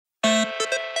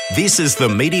This is the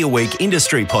Media Week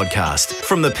Industry Podcast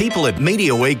from the people at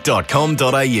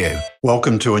MediaWeek.com.au.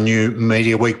 Welcome to a new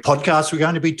Media Week podcast. We're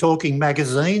going to be talking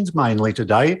magazines mainly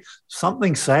today,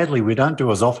 something sadly we don't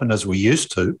do as often as we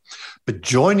used to. But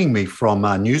joining me from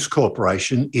News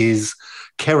Corporation is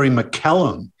Kerry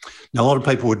McCallum. Now, a lot of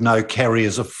people would know Kerry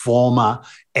as a former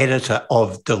editor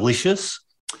of Delicious,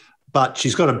 but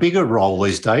she's got a bigger role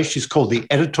these days. She's called the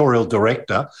Editorial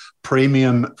Director,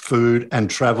 Premium Food and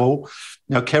Travel.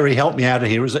 Now, Kerry, help me out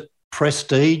here. Is it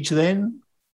Prestige then?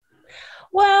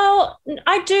 Well,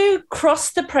 I do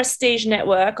cross the Prestige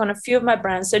network on a few of my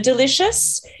brands. So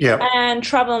Delicious and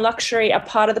Travel and Luxury are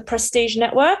part of the Prestige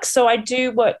network. So I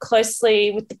do work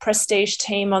closely with the Prestige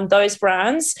team on those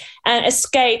brands. And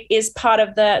Escape is part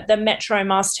of the Metro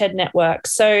Masthead network.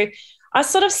 So I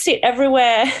sort of sit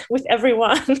everywhere with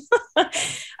everyone,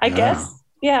 I guess.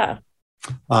 Yeah.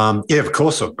 Of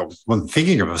course. I'm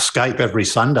thinking of Escape every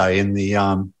Sunday in the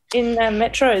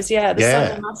Metros,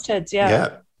 Sunday mastheads,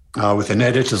 with an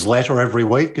editor's letter every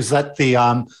week. Is that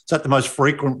the most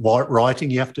frequent writing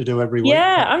you have to do every week?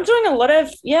 Yeah, I'm doing a lot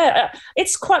of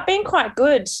It's been quite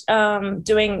good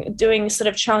doing sort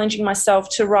of challenging myself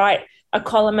to write a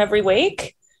column every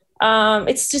week.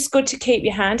 It's just good to keep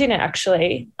your hand in it,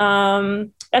 actually.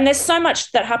 And there's so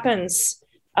much that happens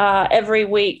every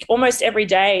week, almost every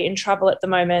day in travel at the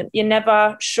moment. You're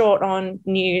never short on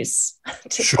news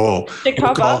to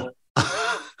cover.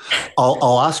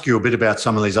 I'll ask you a bit about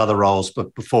some of these other roles,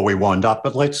 but before we wind up,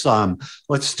 but let's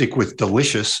stick with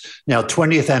Delicious. Now,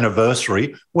 20th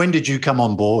anniversary. When did you come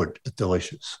on board at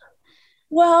Delicious?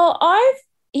 Well, I'd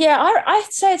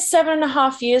say it's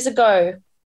 7.5 years ago.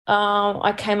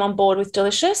 I came on board with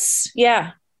Delicious.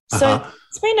 Yeah. So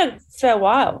It's been a fair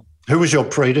while. Who was your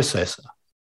predecessor?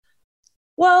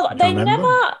 Well,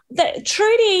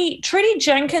 Trudy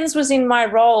Jenkins was in my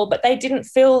role, but they didn't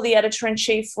fill the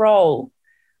editor-in-chief role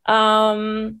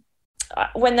when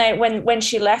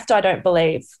she left, I don't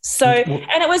believe. So,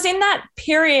 and it was in that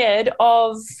period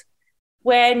of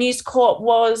where News Corp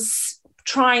was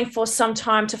trying for some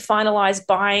time to finalise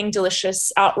buying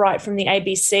Delicious outright from the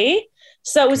ABC.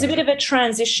 So it was a bit of a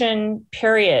transition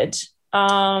period.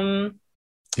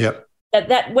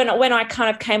 That when I kind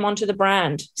of came onto the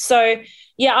brand. So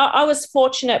I was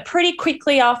fortunate. Pretty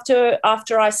quickly after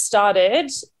I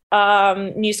started,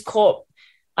 News Corp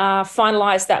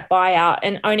finalised that buyout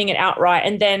and owning it outright,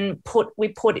 and then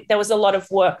there was a lot of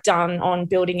work done on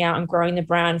building out and growing the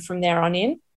brand from there on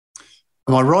in.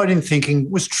 Am I right in thinking,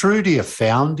 was Trudy a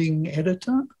founding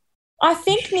editor? I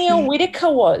think Neil Whitaker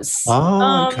was.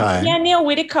 Oh, okay. Neil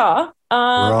Whitaker.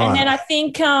 Right. And then I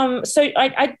think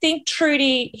I think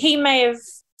Trudy, he may have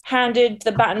handed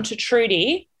the baton to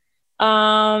Trudy.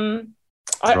 I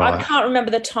can't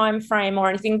remember the time frame or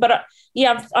anything, but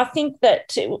I think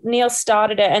that Neil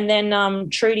started it and then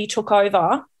Trudy took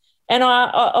over. And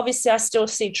I still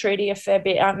see Trudy a fair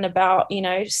bit out and about,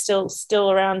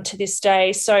 still around to this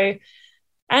day. So,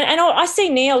 and I see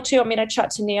Neil too. I mean, I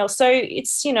chat to Neil. So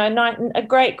it's, a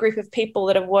great group of people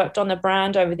that have worked on the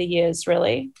brand over the years,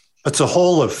 really. It's a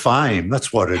hall of fame.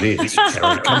 That's what it is,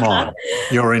 Kerry. Come on.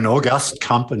 You're in august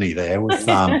company there with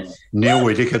Neil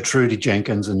Whitaker, Trudy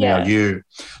Jenkins, and now you.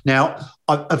 Now,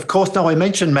 of course, I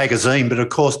mentioned magazine, but of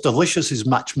course, Delicious is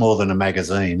much more than a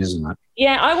magazine, isn't it?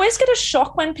 Yeah, I always get a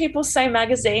shock when people say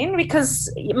magazine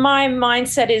because my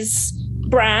mindset is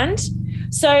brand.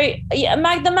 So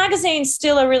the magazine's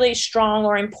still a really strong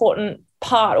or important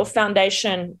part or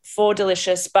foundation for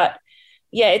Delicious, but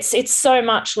it's so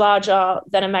much larger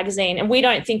than a magazine, and we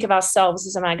don't think of ourselves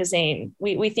as a magazine.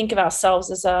 We think of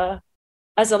ourselves as a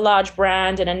large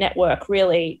brand and a network,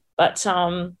 really. But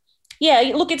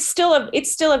look, it's still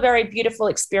a very beautiful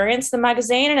experience, the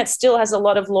magazine, and it still has a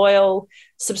lot of loyal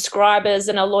subscribers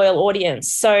and a loyal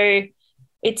audience. So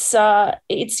it's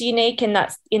unique in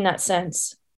that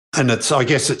sense. And I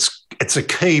guess it's a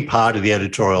key part of the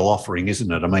editorial offering,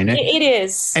 isn't it? I mean, it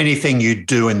is. Anything you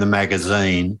do in the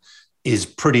magazine is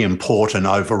pretty important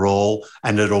overall,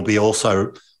 and it'll be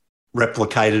also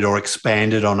replicated or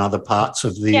expanded on other parts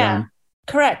of the...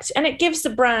 Correct. And it gives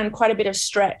the brand quite a bit of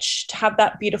stretch to have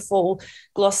that beautiful,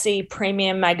 glossy,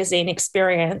 premium magazine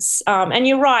experience. And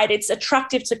you're right, it's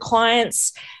attractive to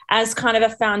clients as kind of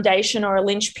a foundation or a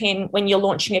linchpin when you're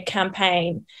launching a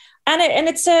campaign. And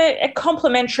it's a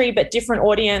complementary but different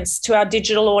audience to our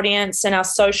digital audience and our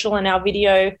social and our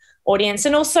video audience,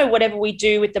 and also whatever we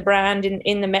do with the brand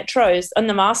in the metros and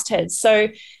the mastheads. So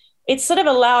it sort of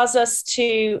allows us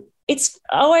to, I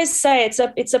always say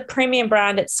it's a premium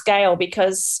brand at scale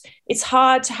because it's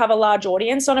hard to have a large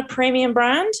audience on a premium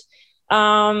brand.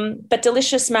 But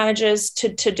Delicious manages to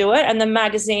do it, and the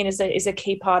magazine is a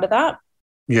key part of that.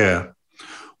 Yeah.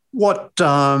 What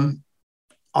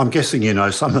I'm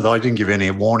guessing some of I didn't give any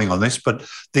warning on this, but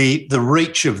the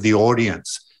reach of the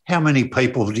audience. How many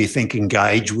people do you think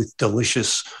engage with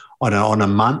Delicious on a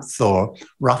month or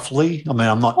roughly? I mean,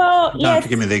 I'm not. Well, you don't have to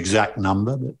give me the exact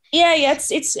number, but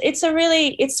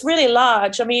it's really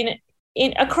large. I mean,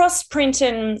 across print,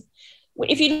 and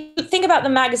if you think about the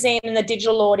magazine and the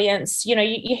digital audience, you're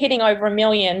hitting over 1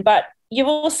 million, but you've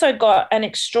also got an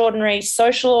extraordinary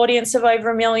social audience of over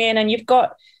 1 million, and you've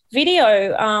got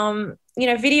video.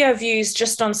 Video views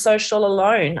just on social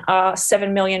alone are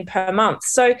 7 million per month.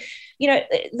 So,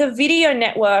 the video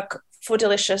network for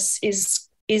Delicious is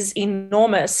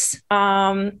enormous.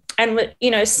 And,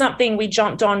 something we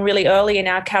jumped on really early in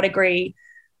our category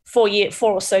 4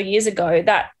 or so years ago,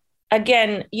 that,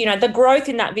 again, the growth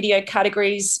in that video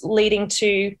category is leading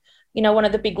to, one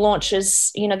of the big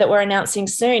launches, that we're announcing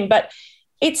soon. But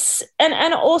it's,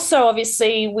 and also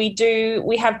obviously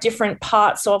we have different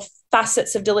parts of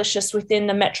facets of Delicious within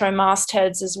the Metro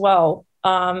mastheads as well.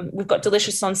 We've got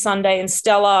Delicious on Sunday and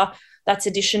Stella, that's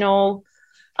additional.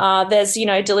 There's,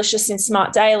 Delicious in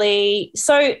Smart Daily.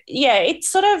 So, yeah, it's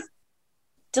sort of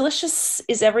Delicious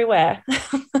is everywhere.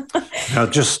 Now,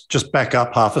 just back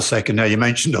up half a second. Now, you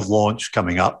mentioned a launch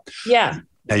coming up. Yeah.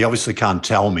 Now, you obviously can't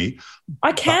tell me.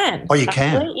 I can. You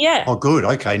can? Yeah. Oh, good.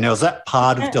 Okay. Now, is that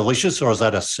part of Delicious or is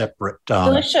that a separate?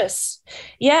 Delicious.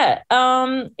 Yeah.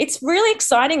 It's really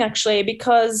exciting, actually,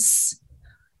 because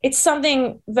it's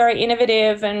something very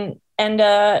innovative and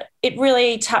it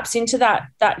really taps into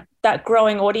that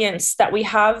growing audience that we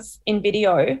have in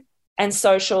video and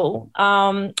social.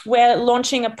 We're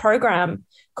launching a program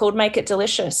called Make It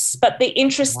Delicious. But the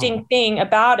interesting thing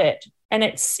about it, and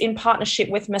it's in partnership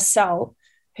with Marcel,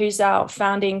 who's our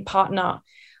founding partner.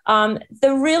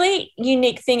 The really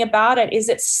unique thing about it is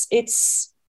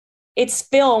it's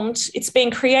filmed, it's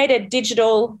being created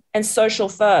digital and social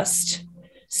first.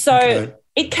 So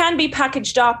it can be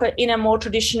packaged up in a more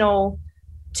traditional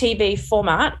TV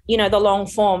format, the long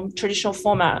form, traditional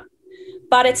format,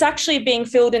 but it's actually being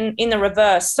filmed in the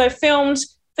reverse. So filmed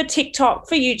for TikTok,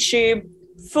 for YouTube,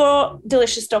 for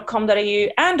delicious.com.au,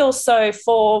 and also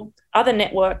for other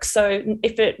networks. So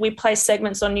if we play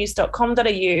segments on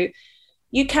news.com.au,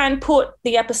 you can put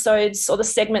the episodes or the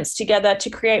segments together to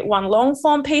create one long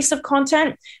form piece of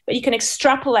content, but you can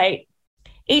extrapolate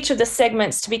each of the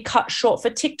segments to be cut short for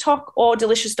TikTok or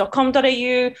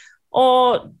delicious.com.au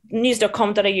or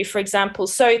news.com.au, for example.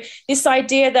 So this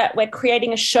idea that we're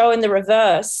creating a show in the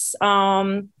reverse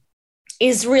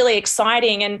is really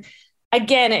exciting. And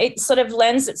again, it sort of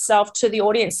lends itself to the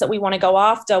audience that we want to go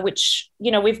after, which,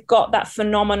 we've got that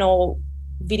phenomenal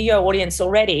video audience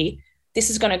already. This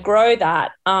is going to grow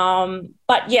that.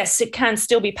 But yes, it can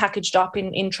still be packaged up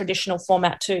in traditional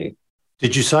format too.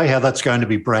 Did you say how that's going to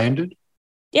be branded?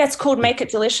 Yeah, it's called Make It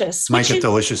Delicious.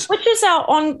 Delicious. Which is our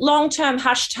long-term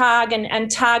hashtag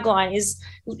and tagline is,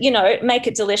 make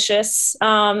it delicious.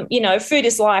 Food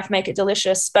is life, make it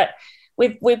delicious. But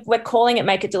we're calling it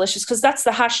Make It Delicious because that's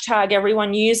the hashtag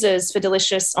everyone uses for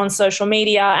Delicious on social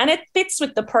media, and it fits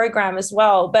with the program as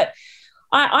well. But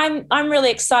I'm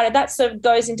really excited. That sort of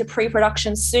goes into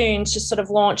pre-production soon to sort of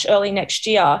launch early next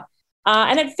year.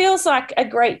 And it feels like a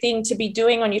great thing to be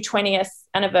doing on your 20th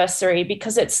anniversary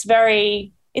because it's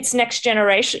next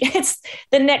generation. It's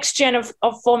the next gen of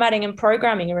formatting and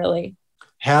programming, really.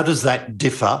 How does that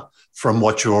differ from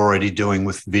what you're already doing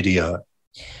with video?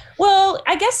 Well,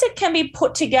 I guess it can be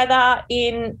put together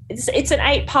it's an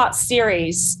 8-part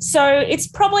series. So it's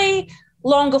probably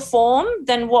longer form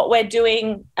than what we're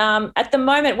doing. At the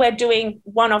moment, we're doing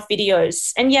one-off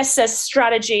videos. And yes, there's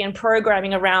strategy and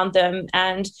programming around them.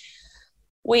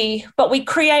 But we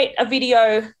create a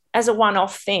video as a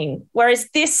one-off thing, whereas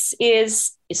this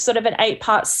is sort of an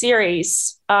 8-part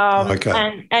series.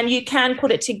 And you can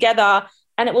put it together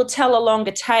and it will tell a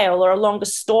longer tale or a longer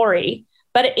story.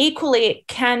 But equally, it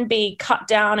can be cut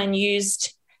down and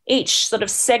used. Each sort of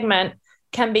segment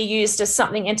can be used as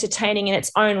something entertaining in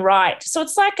its own right. So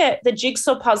it's like the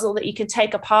jigsaw puzzle that you can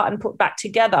take apart and put back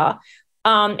together.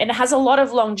 And it has a lot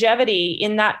of longevity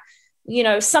in that,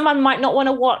 someone might not want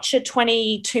to watch a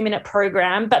 22-minute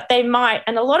program, but they might.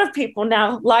 And a lot of people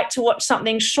now like to watch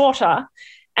something shorter.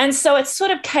 And so it's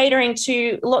sort of catering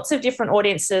to lots of different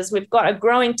audiences. We've got a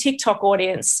growing TikTok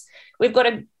audience. We've got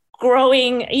a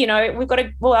growing,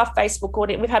 our Facebook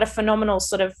audience. We've had a phenomenal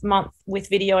sort of month with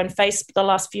video and Facebook the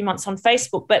last few months on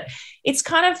Facebook, but it's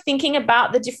kind of thinking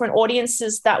about the different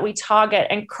audiences that we target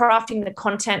and crafting the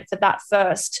content for that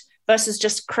first versus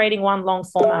just creating one long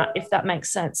format, if that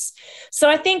makes sense. So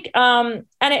I think, and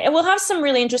it will have some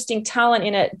really interesting talent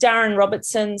in it. Darren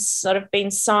Robertson's sort of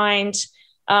been signed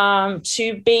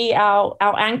to be our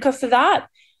anchor for that.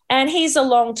 And he's a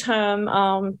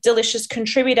long-term Delicious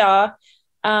contributor,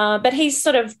 but he's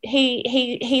sort of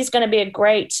he's going to be a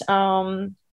great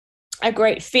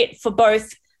fit for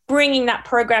both bringing that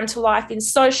program to life in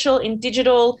social, in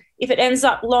digital, if it ends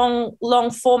up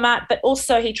long format, but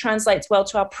also he translates well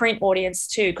to our print audience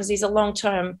too, because he's a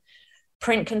long-term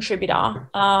print contributor.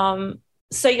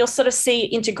 So you'll sort of see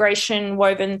integration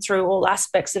woven through all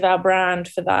aspects of our brand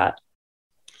for that.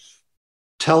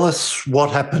 Tell us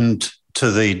what happened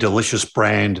to the Delicious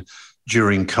brand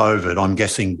during COVID. I'm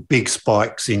guessing big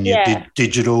spikes in your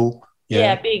digital.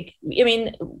 Yeah, big. I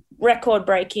mean,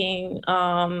 record-breaking,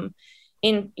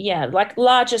 like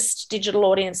largest digital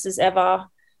audiences ever,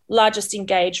 largest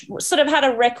engagement, sort of had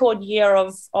a record year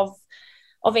of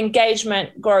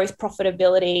engagement, growth,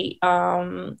 profitability.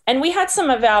 And we had some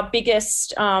of our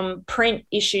biggest print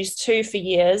issues too for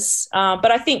years.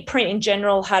 But I think print in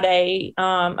general had a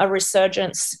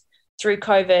resurgence through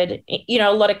COVID. You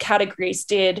know, a lot of categories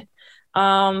did.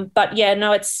 But yeah,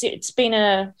 no, it's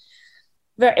been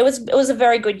it was a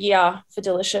very good year for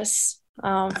Delicious.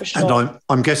 For sure. And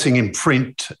I'm guessing in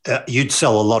print, you'd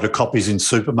sell a lot of copies in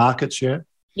supermarkets, yeah?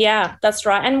 Yeah, that's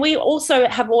right. And we also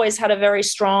have always had a very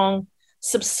strong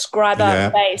subscriber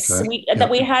base. Okay.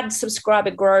 We had subscriber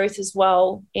growth as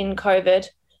well in COVID.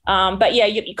 But yeah,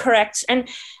 you're correct. And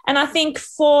I think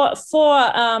for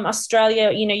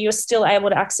Australia, you know, you're still able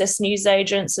to access news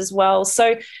agents as well.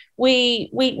 So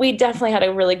we definitely had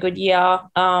a really good year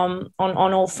on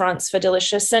all fronts for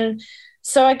Delicious. And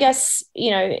so I guess,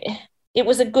 you know, it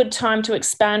was a good time to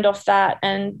expand off that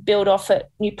and build off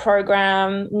it. New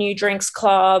program, new drinks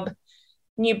club,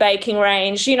 new baking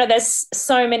range. You know, there's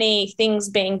so many things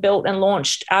being built and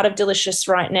launched out of Delicious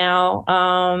right now,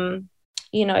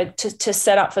 you know, to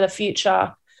set up for the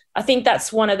future. I think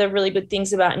that's one of the really good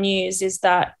things about news is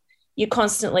that you're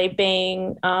constantly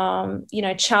being, you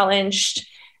know, challenged,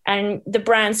 and the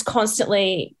brand's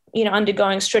constantly, you know,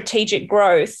 undergoing strategic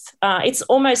growth. It's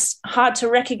almost hard to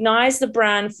recognize the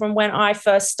brand from when I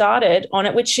first started on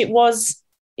it, which it was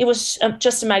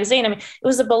just a magazine. I mean, it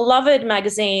was a beloved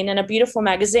magazine and a beautiful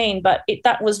magazine, but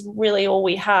that was really all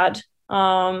we had.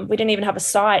 We didn't even have a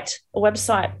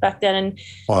website back then. And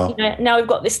wow. You know, now we've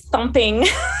got this thumping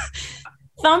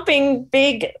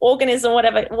big organism,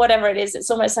 whatever it is. It's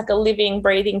almost like a living,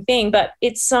 breathing thing. But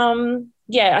it's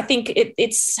I think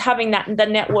it's having the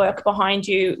network behind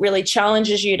you really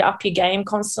challenges you to up your game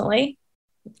constantly.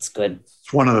 It's good.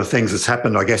 It's one of the things that's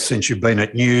happened, I guess, since you've been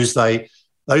at News. They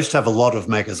used to have a lot of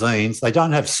magazines. They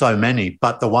don't have so many,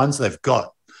 but the ones they've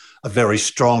got are very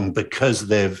strong because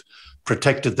they've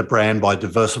protected the brand by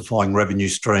diversifying revenue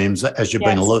streams, as you've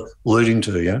been alluding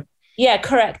to, yeah? Yeah,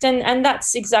 correct. And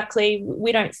that's exactly,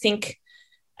 we don't think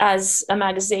as a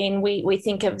magazine, we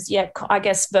think of, I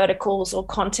guess, verticals or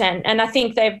content. And I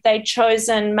think they've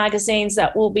chosen magazines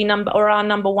that will be are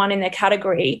number one in their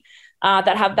category,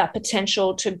 that have that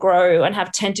potential to grow and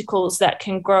have tentacles that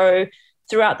can grow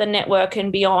throughout the network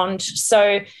and beyond.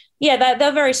 So yeah,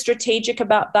 they're very strategic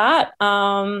about that.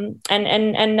 And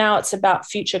now it's about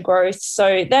future growth.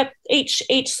 So that each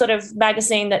sort of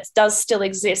magazine that does still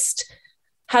exist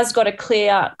has got a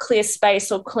clear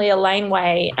space or clear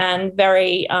laneway and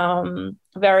very,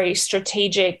 very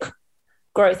strategic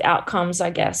growth outcomes,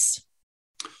 I guess.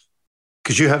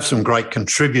 Because you have some great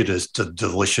contributors to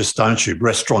Delicious, don't you?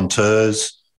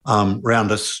 Restaurateurs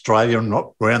around Australia and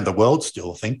around the world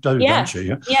still, I think, don't you? Yeah,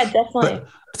 definitely. But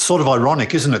it's sort of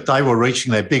ironic, isn't it? They were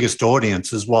reaching their biggest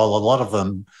audiences while a lot of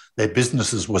them, their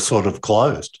businesses were sort of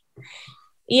closed.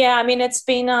 Yeah, I mean, it's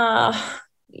been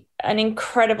an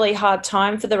incredibly hard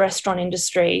time for the restaurant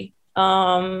industry.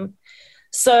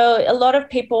 So a lot of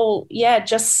people,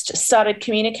 just started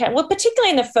communicating. Well,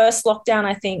 particularly in the first lockdown,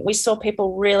 I think we saw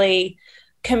people really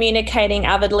communicating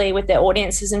avidly with their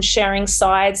audiences and sharing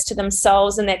sides to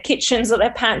themselves and their kitchens or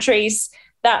their pantries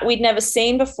that we'd never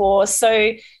seen before.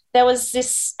 So there was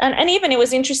this, and even it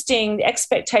was interesting, the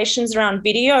expectations around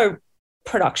video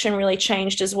production really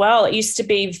changed as well. It used to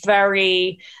be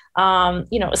very,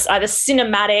 it was either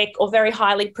cinematic or very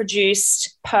highly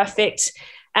produced, perfect.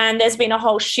 And there's been a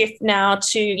whole shift now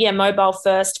to, mobile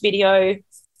first video,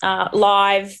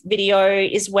 live video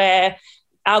is where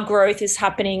our growth is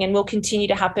happening and will continue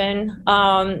to happen.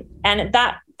 And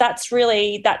that's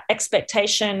really that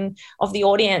expectation of the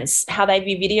audience, how they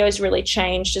view videos really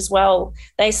changed as well.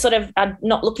 They sort of are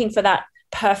not looking for that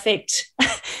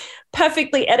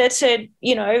perfectly edited,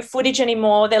 footage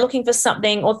anymore. They're looking for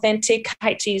something authentic. I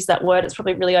hate to use that word. It's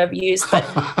probably really overused, but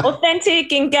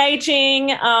authentic,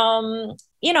 engaging,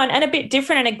 and a bit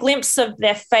different, and a glimpse of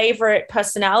their favorite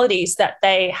personalities that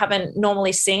they haven't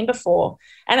normally seen before.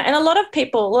 And a lot of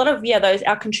people, those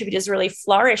our contributors really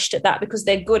flourished at that because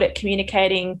they're good at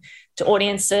communicating to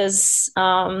audiences.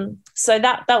 So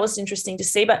that was interesting to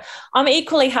see. But I'm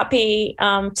equally happy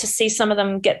to see some of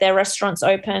them get their restaurants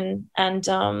open and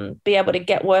be able to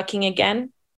get working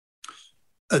again.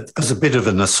 As a bit of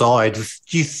an aside,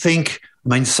 do you think,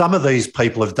 some of these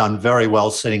people have done very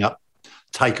well setting up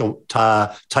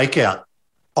takeout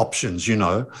options,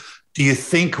 Do you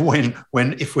think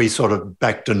if we sort of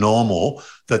back to normal,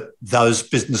 that those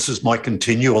businesses might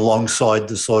continue alongside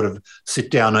the sort of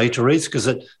sit-down eateries? Because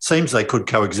it seems they could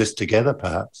coexist together,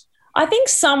 perhaps. I think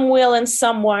some will and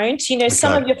some won't. Okay.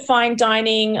 Some of your fine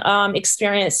dining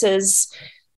experiences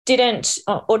didn't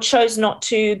or chose not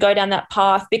to go down that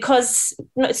path because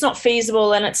it's not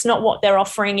feasible and it's not what their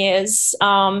offering is.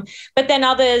 But then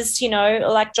others,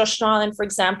 like Josh Nyland, for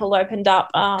example, opened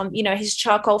up, his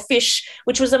charcoal fish,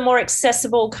 which was a more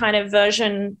accessible kind of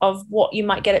version of what you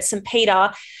might get at St.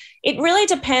 Peter. It really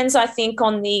depends, I think,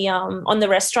 on the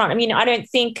restaurant. I don't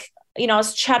think, I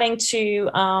was chatting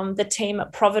to the team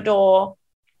at Providore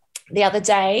the other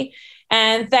day,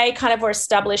 and they kind of were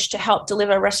established to help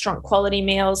deliver restaurant quality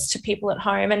meals to people at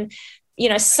home. And,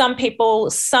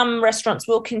 some restaurants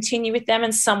will continue with them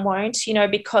and some won't,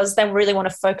 because they really want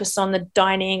to focus on the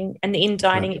dining and the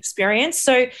in-dining experience.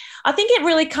 So I think it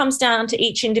really comes down to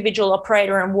each individual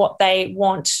operator and what they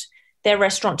want their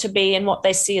restaurant to be and what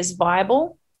they see as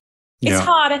viable. It's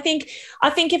hard. I think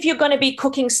if you're going to be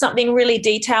cooking something really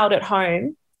detailed at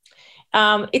home,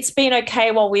 it's been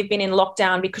okay while we've been in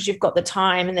lockdown because you've got the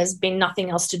time and there's been nothing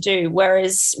else to do.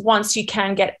 Whereas once you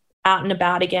can get out and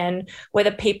about again,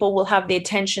 whether people will have the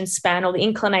attention span or the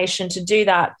inclination to do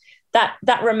that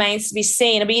remains to be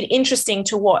seen. It'll be interesting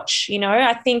to watch.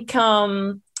 I think,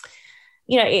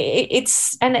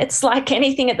 it's like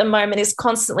anything at the moment is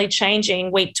constantly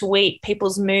changing week to week.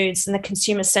 People's moods and the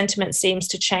consumer sentiment seems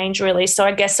to change really. So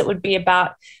I guess it would be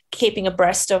about keeping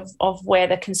abreast of where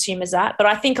the consumer's at. But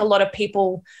I think a lot of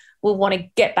people will want to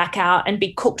get back out and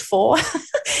be cooked for.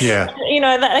 Yeah.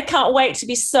 They can't wait to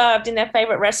be served in their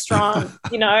favorite restaurant,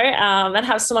 and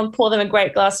have someone pour them a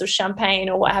great glass of champagne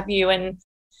or what have you. And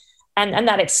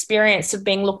that experience of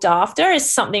being looked after is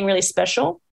something really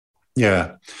special.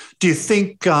 Yeah. Do you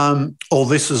think all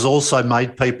this has also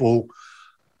made people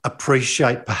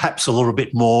appreciate perhaps a little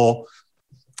bit more,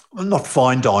 not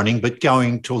fine dining, but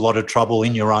going to a lot of trouble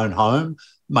in your own home,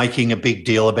 making a big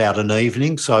deal about an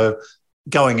evening? So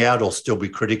going out will still be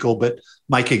critical, but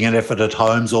making an effort at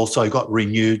home's also got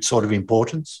renewed sort of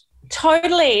importance?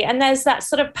 Totally. And there's that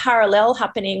sort of parallel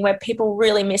happening where people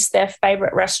really miss their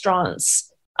favourite restaurants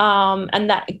and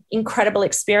that incredible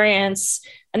experience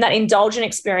and that indulgent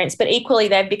experience, but equally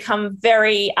they've become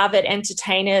very avid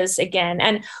entertainers again.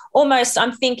 And almost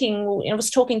I'm thinking, I was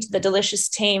talking to the Delicious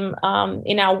team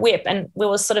in our WIP, and we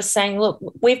were sort of saying, look,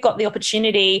 we've got the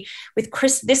opportunity with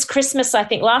this Christmas. I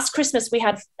think last Christmas we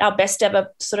had our best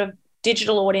ever sort of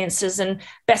digital audiences and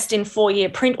best in 4-year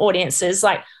print audiences.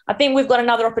 Like, I think we've got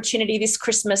another opportunity this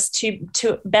Christmas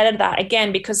to better that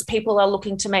again, because people are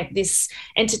looking to make this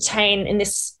entertaining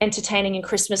in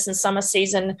Christmas and summer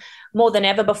season more than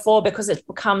ever before, because it's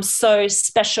become so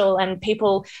special and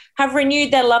people have renewed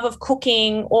their love of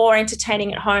cooking or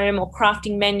entertaining at home or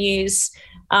crafting menus.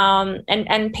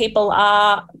 And people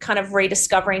are kind of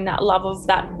rediscovering that love of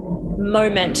that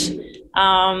moment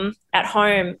at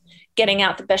home, getting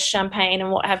out the best champagne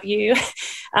and what have you.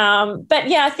 But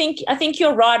yeah, I think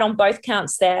you're right on both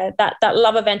counts there. That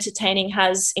love of entertaining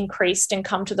has increased and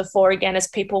come to the fore again as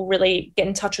people really get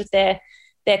in touch with their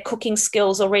cooking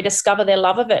skills or rediscover their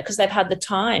love of it because they've had the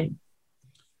time.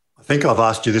 I think I've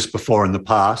asked you this before in the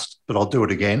past, but I'll do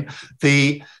it again.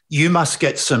 You must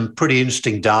get some pretty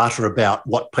interesting data about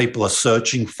what people are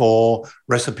searching for,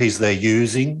 recipes they're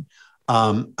using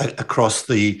across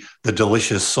the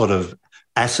Delicious sort of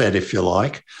asset, if you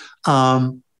like.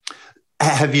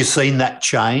 Have you seen that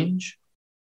change?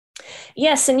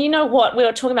 Yes, and you know what we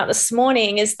were talking about this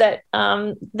morning is that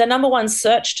the number one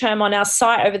search term on our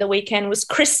site over the weekend was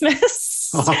Christmas.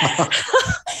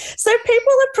 So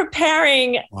people are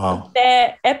preparing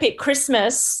their epic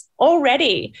Christmas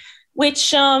already,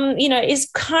 which, is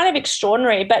kind of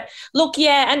extraordinary. But look,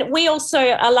 yeah, and we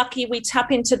also are lucky we tap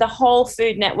into the whole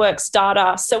Food Network's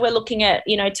data. So we're looking at,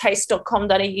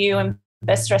 taste.com.au and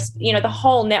the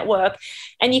whole network,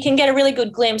 and you can get a really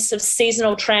good glimpse of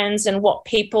seasonal trends and what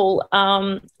people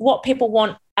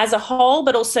want as a whole,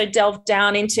 but also delve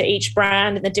down into each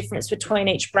brand and the difference between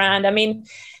each brand. I mean,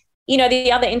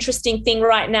 the other interesting thing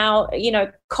right now,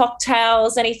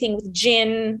 cocktails, anything with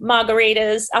gin,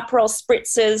 margaritas, Aperol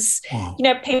spritzers, Wow.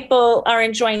 People are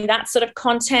enjoying that sort of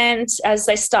content as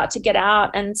they start to get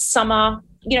out, and summer,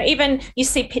 even you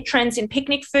see trends in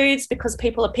picnic foods because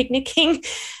people are picnicking.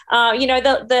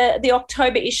 The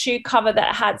October issue cover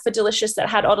that had for Delicious that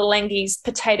had Ottolenghi's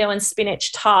potato and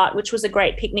spinach tart, which was a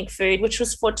great picnic food, which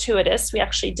was fortuitous. We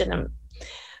actually didn't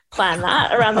plan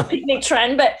that around the picnic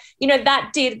trend, but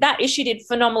that issue did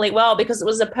phenomenally well because it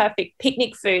was a perfect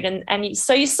picnic food, and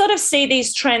so you sort of see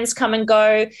these trends come and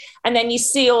go, and then you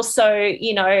see also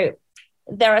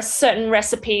there are certain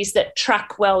recipes that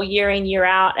track well year in, year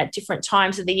out at different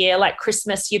times of the year. Like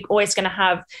Christmas, you're always going to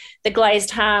have the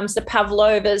glazed hams, the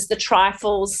pavlovas, the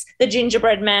trifles, the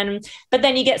gingerbread men. But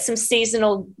then you get some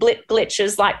seasonal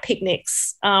glitches like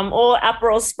picnics or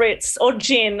Aperol spritz or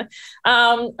gin.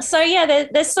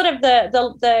 There's sort of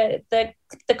the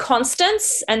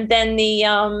constants, and then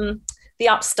the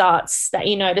upstarts that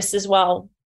you notice as well.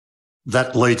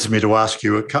 That leads me to ask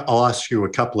you, I'll ask you a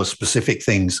couple of specific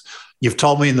things. You've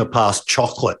told me in the past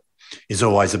chocolate is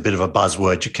always a bit of a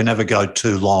buzzword. You can never go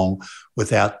too long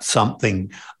without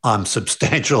something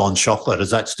substantial on chocolate.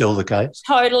 Is that still the case?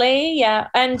 Totally, yeah.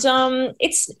 And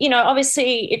it's,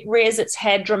 obviously it rears its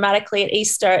head dramatically at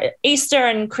Easter. Easter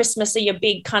and Christmas are your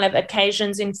big kind of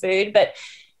occasions in food, but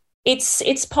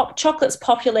chocolate's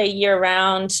popular year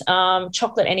round,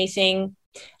 chocolate anything.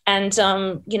 And,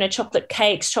 chocolate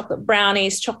cakes, chocolate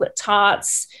brownies, chocolate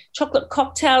tarts, chocolate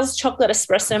cocktails, chocolate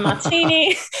espresso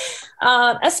martini.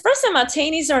 Espresso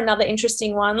martinis are another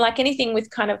interesting one. Like anything with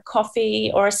kind of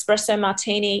coffee or espresso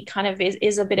martini kind of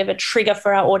is a bit of a trigger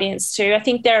for our audience too. I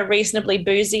think they're a reasonably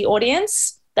boozy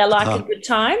audience. They like a good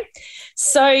time.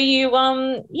 So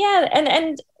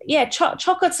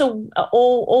chocolates are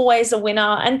always a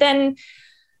winner. And then,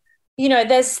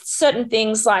 there's certain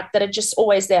things like that are just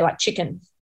always there, like chicken.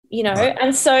 Right.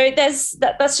 And so there's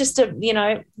that's just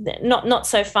not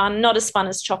so fun, not as fun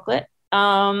as chocolate.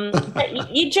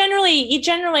 But you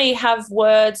generally have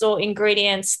words or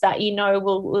ingredients that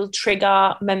will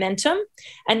trigger momentum,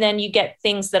 and then you get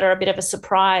things that are a bit of a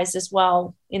surprise as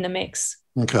well in the mix.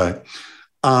 Okay.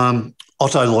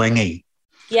 Ottolenghi.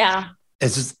 Yeah.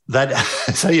 Is that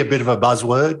a bit of a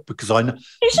buzzword? Because I know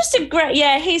he's just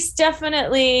he's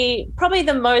definitely probably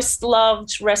the most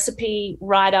loved recipe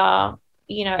writer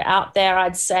out there,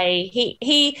 I'd say.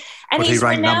 He's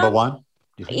ranked number one?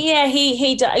 Yeah,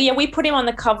 he we put him on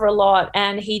the cover a lot,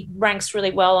 and he ranks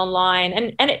really well online.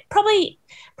 And it probably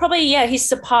he's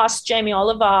surpassed Jamie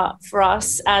Oliver for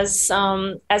us as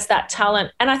that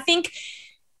talent. And I think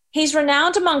he's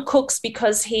renowned among cooks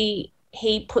because he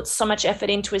puts so much effort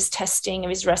into his testing of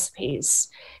his recipes.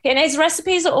 And his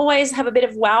recipes always have a bit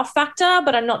of wow factor,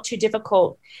 but are not too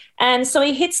difficult. And so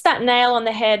he hits that nail on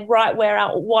the head right where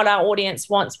what our audience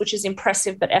wants, which is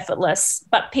impressive but effortless.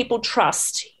 But people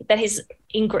trust that his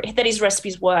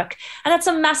recipes work. And that's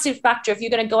a massive factor. If you're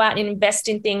going to go out and invest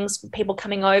in things for people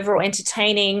coming over or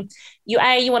entertaining, you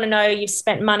want to know you've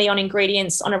spent money on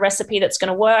ingredients on a recipe that's going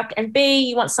to work, and B,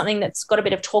 you want something that's got a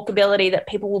bit of talkability that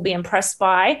people will be impressed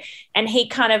by. And he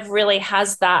kind of really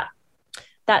has that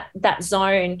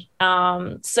zone.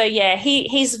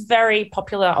 He's very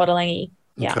popular, Ottolenghi.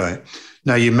 Yeah. Okay.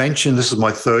 Now, you mentioned, this is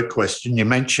my third question, you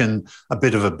mentioned a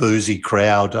bit of a boozy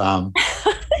crowd,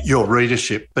 your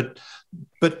readership, but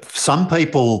some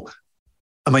people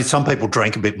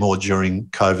drank a bit more during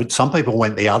COVID. Some people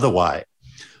went the other way.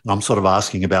 And I'm sort of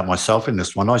asking about myself in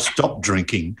this one. I stopped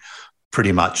drinking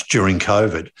pretty much during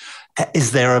COVID. I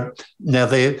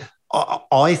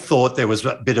thought there was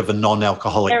a bit of a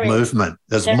non-alcoholic movement.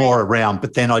 There's more around.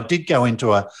 But then I did go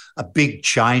into a big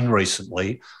chain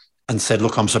recently and said,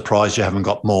 look, I'm surprised you haven't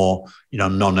got more,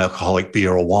 non-alcoholic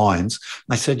beer or wines.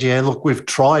 And they said, yeah, look, we've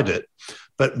tried it,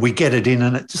 but we get it in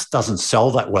and it just doesn't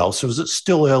sell that well. So is it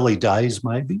still early days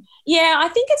maybe? Yeah, I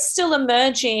think it's still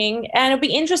emerging, and it'll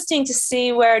be interesting to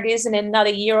see where it is in another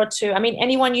year or two. I mean,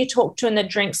 anyone you talk to in the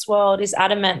drinks world is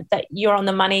adamant that you're on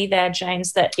the money there,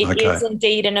 James, that it is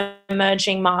indeed an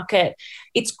emerging market.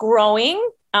 It's growing.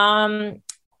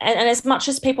 And as much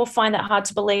as people find that hard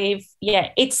to believe,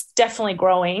 it's definitely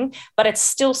growing, but it's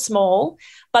still small.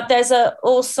 But there's there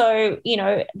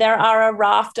are a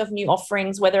raft of new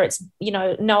offerings, whether it's,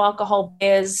 no alcohol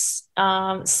beers,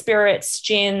 spirits,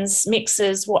 gins,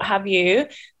 mixes, what have you,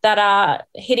 that are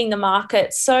hitting the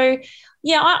market. So,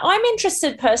 I'm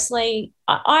interested personally.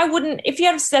 I wouldn't, if you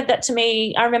had said that to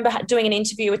me, I remember doing an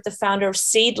interview with the founder of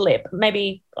Seedlip,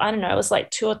 maybe, I don't know, it was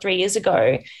like 2 or 3 years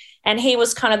ago. And he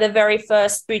was kind of the very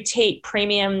first boutique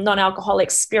premium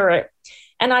non-alcoholic spirit.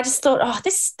 And I just thought, oh,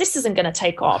 this isn't going to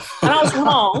take off. And I was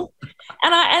wrong.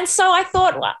 And so I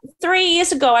thought, well, 3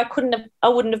 years ago, I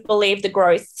wouldn't have believed the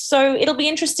growth. So it'll be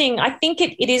interesting. I think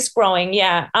it is growing,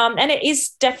 yeah. And it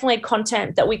is definitely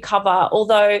content that we cover,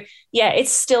 although, yeah,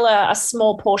 it's still a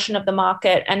small portion of the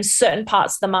market and certain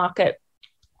parts of the market.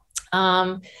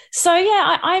 So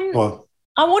yeah, I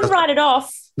wouldn't write it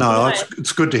off. No,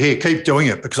 it's good to hear. Keep doing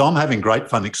it, because I'm having great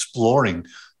fun exploring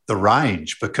the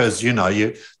range, because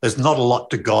there's not a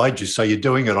lot to guide you, so you're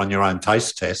doing it on your own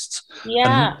taste tests.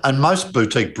 Yeah, and most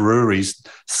boutique breweries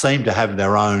seem to have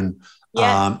their own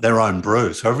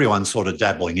brew, so everyone's sort of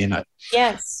dabbling in it.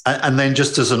 Yes. And then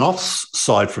just as an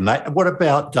offside from that, what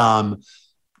about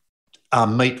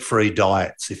meat-free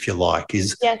diets, if you like?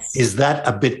 Is that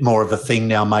a bit more of a thing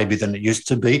now maybe than it used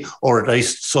to be, or at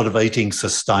least sort of eating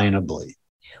sustainably?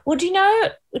 Well, do you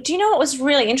know what was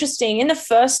really interesting in the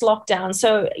first lockdown?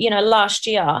 So, last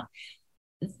year,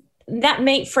 that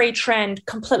meat-free trend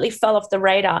completely fell off the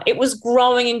radar. It was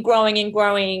growing and growing and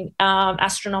growing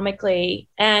astronomically.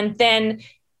 And then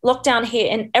lockdown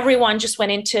hit and everyone just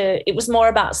went into, it was more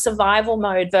about survival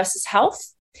mode versus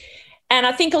health. And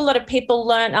I think a lot of people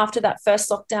learned after that first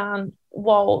lockdown,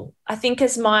 well, I think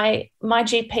as my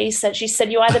GP said, she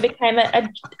said, you either became a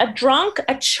drunk,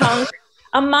 a chunk,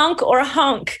 a monk, or a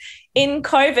hunk in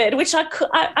COVID, which I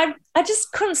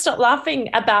just couldn't stop laughing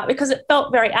about, because it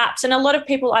felt very apt. And a lot of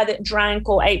people either drank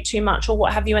or ate too much or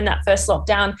what have you in that first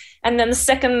lockdown. And then the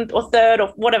second or third or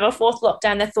whatever, fourth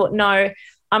lockdown, they thought, no,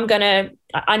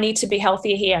 I need to be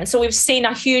healthier here. And so we've seen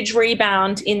a huge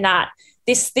rebound in that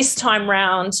this time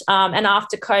round. And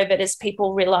after COVID, as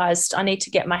people realized, I need to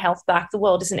get my health back. The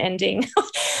world isn't ending.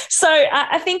 So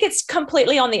I think it's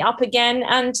completely on the up again.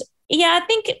 And yeah,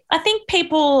 I think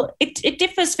people, it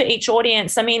differs for each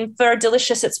audience. I mean, for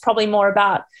Delicious, it's probably more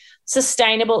about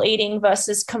sustainable eating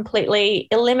versus completely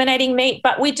eliminating meat.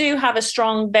 But we do have a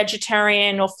strong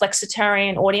vegetarian or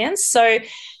flexitarian audience. So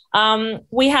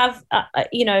we have,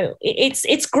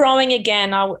 it's growing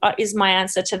again is my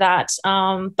answer to that.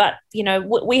 But,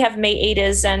 we have meat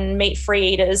eaters and meat-free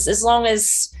eaters, as long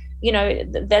as,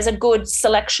 there's a good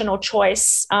selection or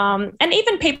choice. And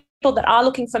even people that are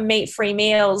looking for meat-free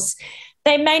meals,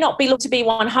 they may not be looking to be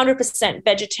 100%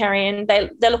 vegetarian.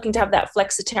 They're looking to have that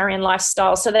flexitarian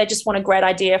lifestyle. So they just want a great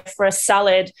idea for a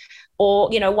salad or,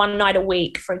 one night a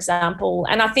week, for example.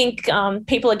 And I think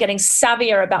people are getting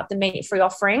savvier about the meat-free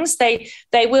offerings. They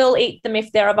will eat them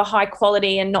if they're of a high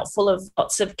quality and not full of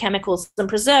lots of chemicals and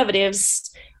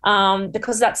preservatives,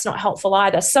 because that's not helpful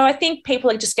either. So I think people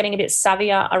are just getting a bit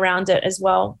savvier around it as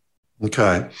well.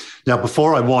 Okay. Now,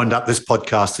 before I wind up this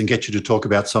podcast and get you to talk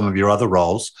about some of your other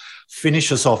roles,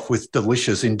 finish us off with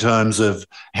Delicious in terms of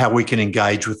how we can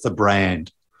engage with the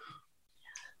brand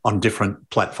on different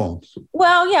platforms.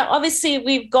 Well, yeah, obviously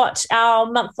we've got our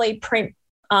monthly print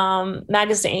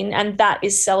magazine, and that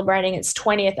is celebrating its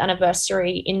 20th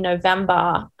anniversary in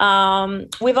November.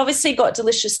 We've obviously got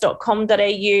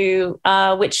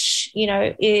delicious.com.au, which,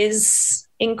 is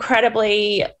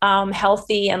incredibly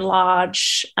healthy and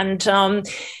large. And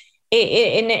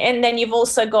then you've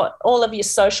also got all of your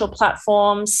social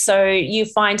platforms. So you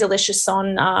find Delicious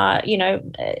on,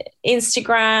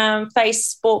 Instagram,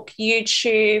 Facebook,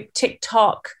 YouTube,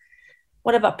 TikTok,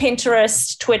 whatever,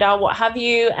 Pinterest, Twitter, what have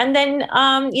you. And then,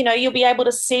 you'll be able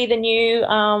to see the new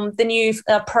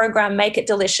program, Make It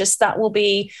Delicious. That will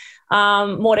be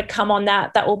more to come on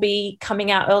that. That will be coming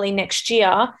out early next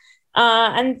year.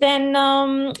 And then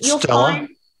you'll Stella. find,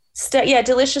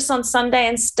 Delicious on Sunday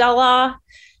and Stella.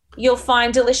 You'll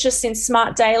find Delicious in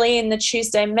Smart Daily in the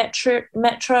Tuesday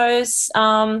metros.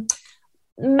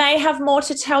 May have more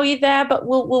to tell you there, but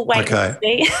we'll wait and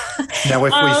see. Now,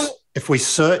 if we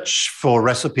search for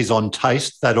recipes on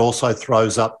Taste, that also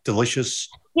throws up Delicious.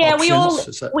 Yeah,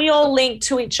 options. we all link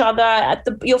to each other.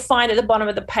 You'll find at the bottom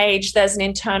of the page there's an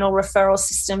internal referral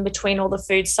system between all the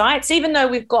food sites. Even though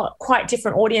we've got quite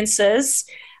different audiences,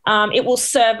 it will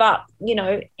serve up,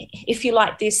 if you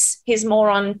like this, here's more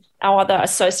on our other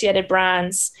associated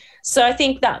brands. So I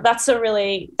think that's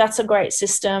a great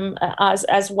system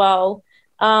as well.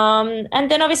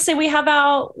 And then obviously we have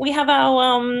our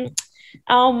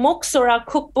MOOCs, or our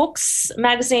cookbooks,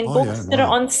 magazine books that are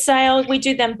on sale. We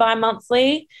do them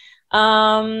bi-monthly.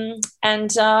 They've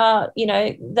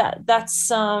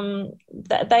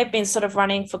been sort of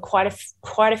running for quite a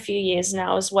few years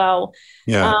now as well.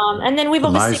 Yeah. And then we've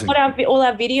obviously got all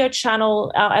our video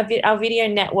channel, our video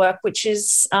network, which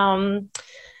is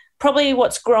probably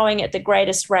what's growing at the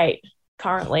greatest rate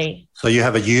currently. So you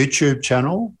have a YouTube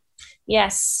channel?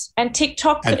 Yes, and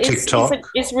TikTok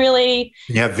is really.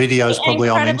 You have videos probably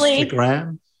on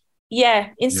Instagram. Yeah,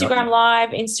 Instagram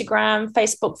Live, Instagram,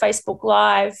 Facebook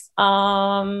Live.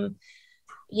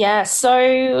 Yeah,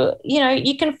 so,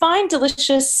 you can find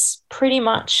Delicious pretty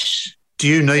much. Do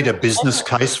you need a business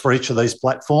case for each of these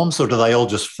platforms, or do they all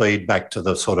just feed back to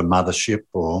the sort of mothership?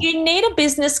 Or you need a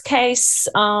business case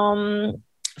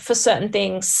for certain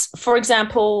things. For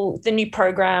example, the new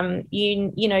program,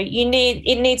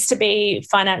 it needs to be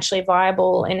financially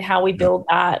viable in how we build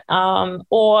that.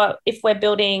 Or if we're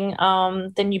building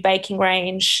the new baking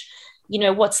range,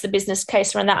 what's the business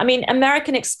case around that? I mean,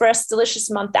 American Express Delicious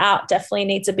Month Out definitely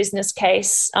needs a business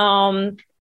case. And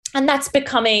that's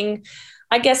becoming,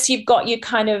 I guess you've got your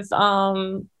kind of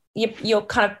your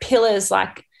kind of pillars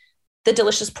like the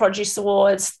Delicious Produce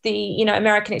Awards, the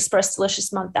American Express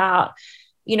Delicious Month Out.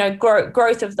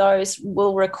 Growth of those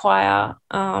will require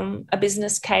a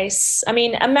business case. I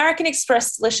mean, American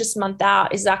Express Delicious Month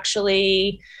Out is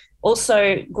actually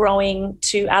also growing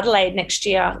to Adelaide next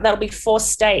year. That'll be 4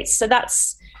 states. So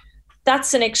that's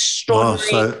an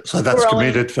extraordinary. So that's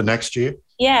committed for next year.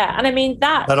 Yeah, and I mean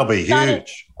that'll be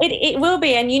huge. It will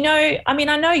be, and I mean,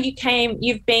 I know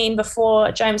you've been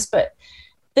before, James, but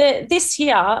this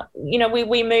year,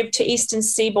 we moved to Eastern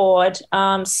Seaboard,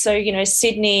 so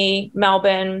Sydney,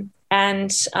 Melbourne,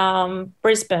 and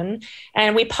Brisbane,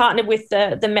 and we partnered with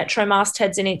the metro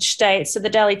mastheads in each state, so the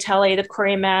Daily Tally, the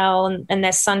Courier Mail, and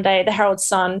their Sunday, the Herald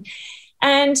Sun.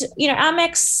 And,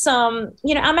 Amex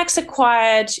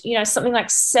acquired, something like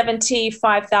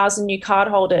 75,000 new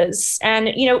cardholders. And,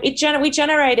 we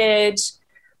generated,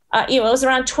 it was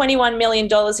around $21 million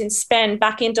in spend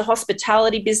back into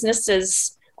hospitality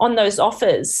businesses on those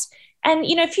offers. And,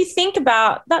 if you think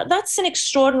about that, that's an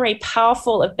extraordinary,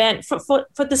 powerful event for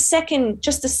the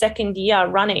second year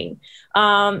running,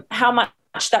 how much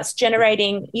that's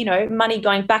generating, money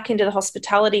going back into the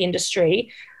hospitality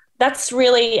industry. That's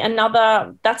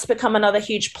become another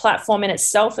huge platform in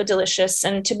itself for Delicious.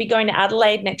 And to be going to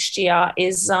Adelaide next year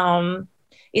is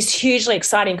hugely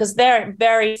exciting because they're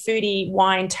very foodie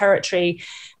wine territory,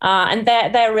 and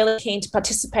they're really keen to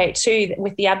participate too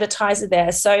with the advertiser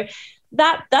there. So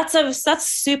that's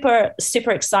super, super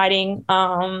exciting.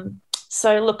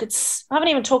 So look, I haven't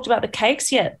even talked about the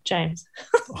cakes yet, James.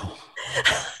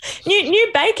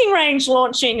 new baking range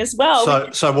launching as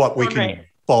well. So what we can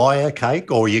buy a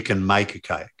cake or you can make a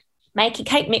cake? Make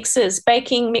cake mixes,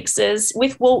 baking mixes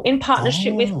in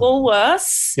partnership with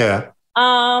Woolworths. Yeah.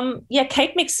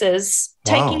 Cake mixes,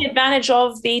 taking advantage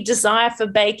of the desire for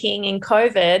baking in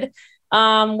COVID.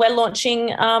 We're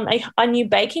launching a new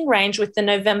baking range with the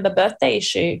November birthday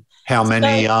issue. How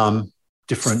many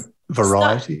different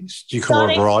varieties? Do you call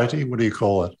it a variety? What do you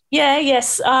call it?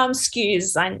 Yes,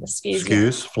 SKUs.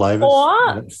 SKUs,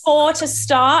 flavours. 4 to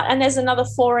start, and there's another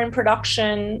 4 in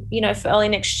production, for early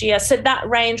next year. So that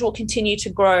range will continue to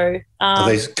grow. Are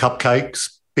these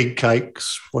cupcakes, big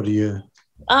cakes? What do you...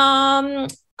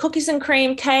 Cookies and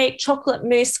cream cake, chocolate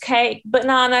mousse cake,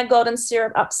 banana golden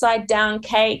syrup upside down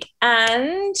cake,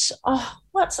 and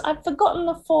I've forgotten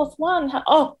the 4th one.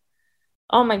 Oh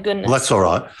my goodness. Well, that's all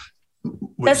right.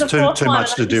 There's too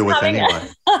much to do with anyway.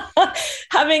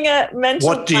 Having a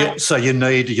mental.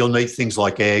 You'll need things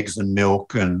like eggs and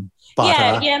milk and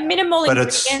butter. Yeah, minimal but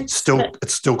ingredients.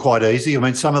 It's still quite easy. I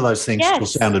mean, some of those things still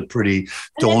sounded pretty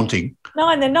daunting.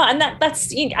 And they're not. And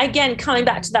that's again coming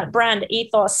back to that brand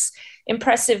ethos,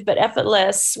 impressive but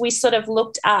effortless. We sort of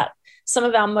looked at some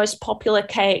of our most popular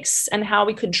cakes and how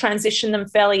we could transition them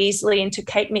fairly easily into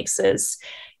cake mixes.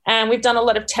 And we've done a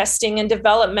lot of testing and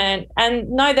development.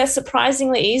 And no, they're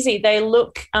surprisingly easy. They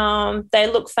look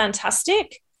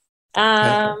fantastic.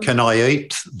 Can I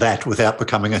eat that without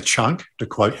becoming a chunk, to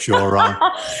quote your I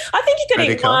think you could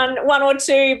eat one or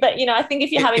two, but I think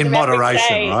if you're having in moderation,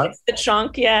 day, right? It's the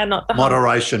chunk, not the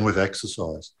moderation with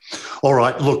exercise. All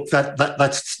right, look,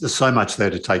 that's there's so much there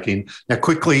to take in. Now,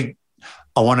 quickly,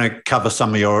 I want to cover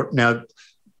some of your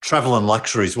travel and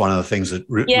luxury is one of the things that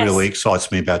really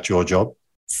excites me about your job.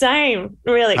 Same,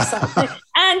 really exciting.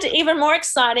 And even more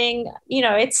exciting,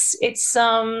 it's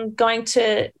going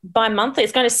to bi-monthly.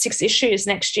 It's going to 6 issues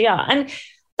next year. And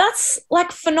that's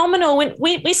like phenomenal. When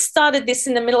we started this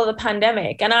in the middle of the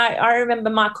pandemic, and I remember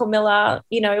Michael Miller,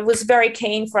 was very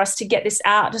keen for us to get this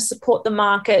out, to support the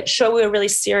market, show we were really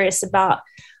serious about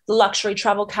the luxury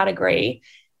travel category.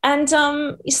 And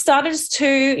it started as 2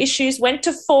 issues, went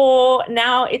to 4,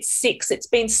 now it's 6. It's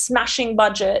been smashing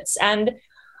budgets. And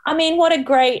I mean, what a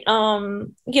great,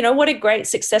 what a great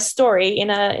success story in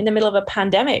the middle of a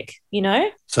pandemic,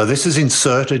 So this is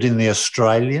inserted in the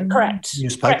Australian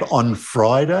newspaper. Correct. On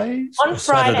Fridays? On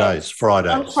Fridays.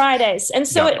 Fridays. On Fridays. And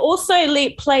so it also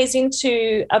plays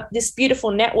into this beautiful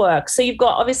network. So you've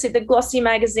got obviously the Glossy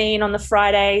magazine on the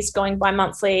Fridays going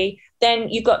bi-monthly. Then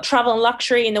you've got Travel and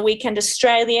Luxury in the Weekend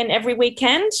Australian every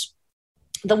weekend,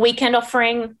 the weekend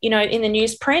offering, in the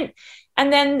newsprint.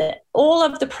 And then all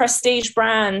of the prestige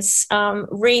brands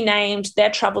renamed their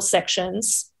travel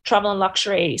sections Travel and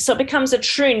Luxury. So it becomes a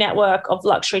true network of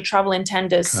luxury travel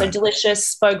intenders. Okay. So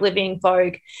Delicious, Vogue Living,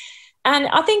 Vogue. And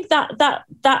I think that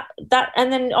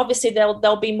and then obviously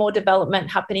there'll be more development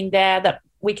happening there that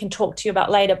we can talk to you about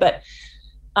later. But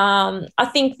I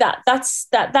think that's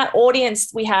that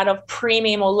audience we had of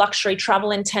premium or luxury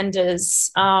travel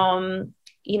intenders,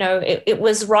 it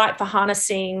was right for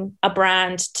harnessing a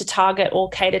brand to target or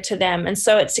cater to them. And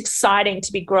so it's exciting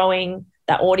to be growing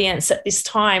that audience at this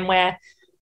time where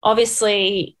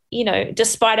obviously,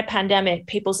 despite a pandemic,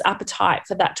 people's appetite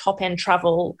for that top-end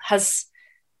travel has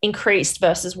increased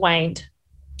versus waned.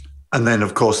 And then,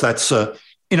 of course, that's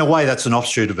in a way that's an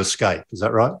offshoot of Escape. Is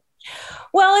that right?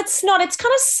 Well, it's not. It's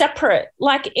kind of separate.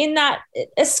 Like in that,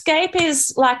 Escape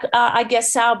is like, I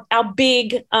guess, our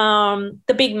big,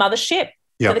 the big mothership.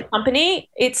 Yep. For the company.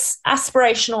 It's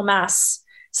aspirational mass.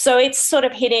 So it's sort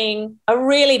of hitting a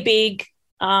really big,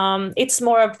 it's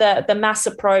more of the mass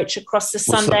approach across the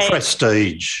Sunday. The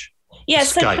prestige. Yeah,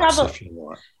 Escapes, so travel. If you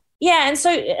like. Yeah, and so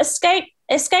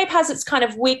Escape has its kind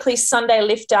of weekly Sunday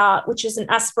lift out, which is an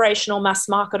aspirational mass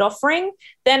market offering.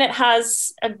 Then it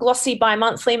has a Glossy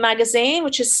bi-monthly magazine,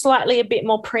 which is slightly a bit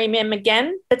more premium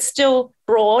again, but still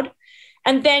broad.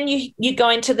 And then you go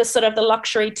into the sort of the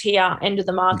luxury tier end of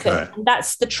the market. Okay. And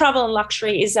that's the Travel and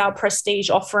Luxury is our prestige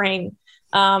offering.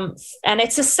 And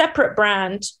it's a separate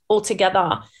brand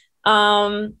altogether.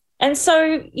 And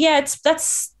so,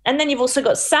 and then you've also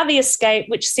got Savvy Escape,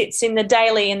 which sits in the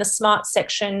daily in the smart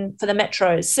section for the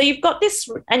metros. So you've got this,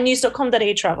 and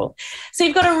news.com.au travel. So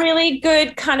you've got a really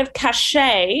good kind of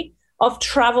cachet of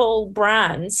travel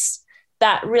brands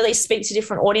that really speak to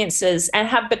different audiences and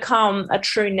have become a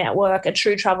true network, a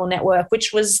true travel network,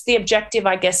 which was the objective,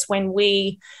 I guess, when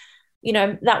we,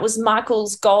 that was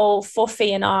Michael's goal for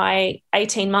Fee and I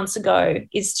 18 months ago,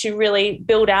 is to really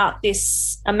build out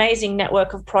this amazing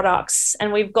network of products.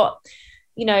 And we've got,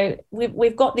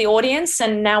 we've got the audience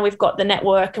and now we've got the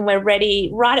network and we're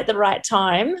ready right at the right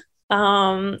time,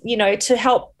 to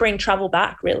help bring travel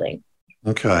back, really.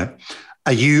 Okay.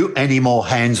 Are you any more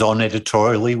hands-on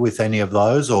editorially with any of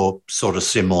those or sort of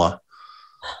similar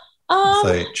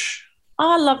with each?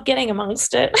 I love getting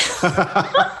amongst it.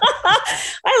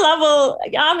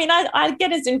 I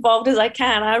get as involved as I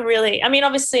can.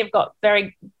 Obviously I've got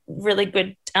really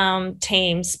good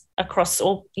teams across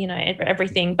all,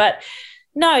 everything. But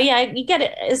no, yeah, you get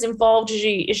it as involved as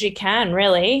you can,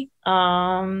 really.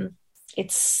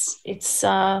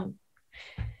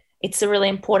 It's a really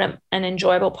important and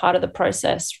enjoyable part of the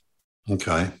process.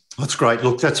 Okay. That's great.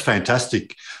 Look, that's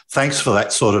fantastic. Thanks for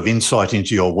that sort of insight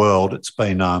into your world. It's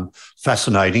been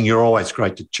fascinating. You're always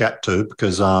great to chat to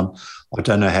because I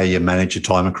don't know how you manage your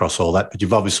time across all that, but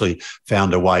you've obviously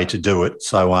found a way to do it.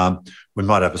 So we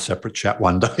might have a separate chat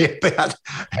one day about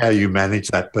how you manage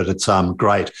that, but it's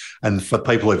great. And for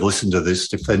people who've listened to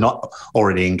this, if they're not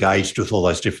already engaged with all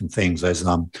those different things, there's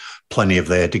plenty of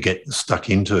there to get stuck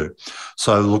into.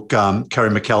 So look, Kerry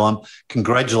McCallum,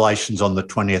 congratulations on the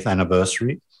 20th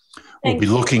anniversary. We'll be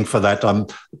looking for that.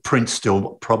 Print's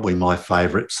still probably my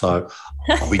favourite, so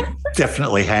I'll be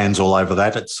definitely hands all over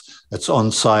that. It's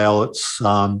on sale. It's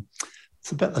about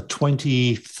the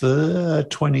 23rd,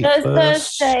 21st.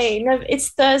 Thursday. No, it's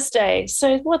Thursday.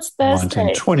 So what's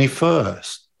Thursday?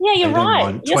 21st. Yeah, you're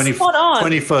right. You're spot on.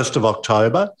 21st of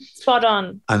October. Spot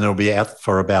on. And it'll be out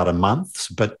for about a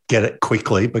month, but get it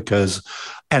quickly because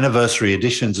anniversary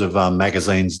editions of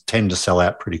magazines tend to sell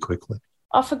out pretty quickly.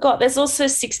 I forgot. There's also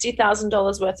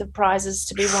 $60,000 worth of prizes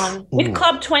to be won with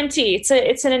Club 20. It's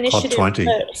an initiative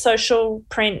for social,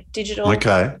 print, digital.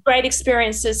 Okay. Great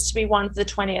experiences to be won for the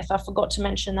 20th. I forgot to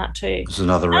mention that too. There's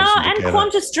another reason to and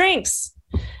Qantas drinks.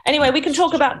 Anyway, we can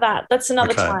talk about that. That's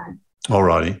another time. All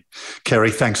righty.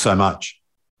 Kerry, thanks so much.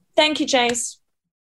 Thank you, James.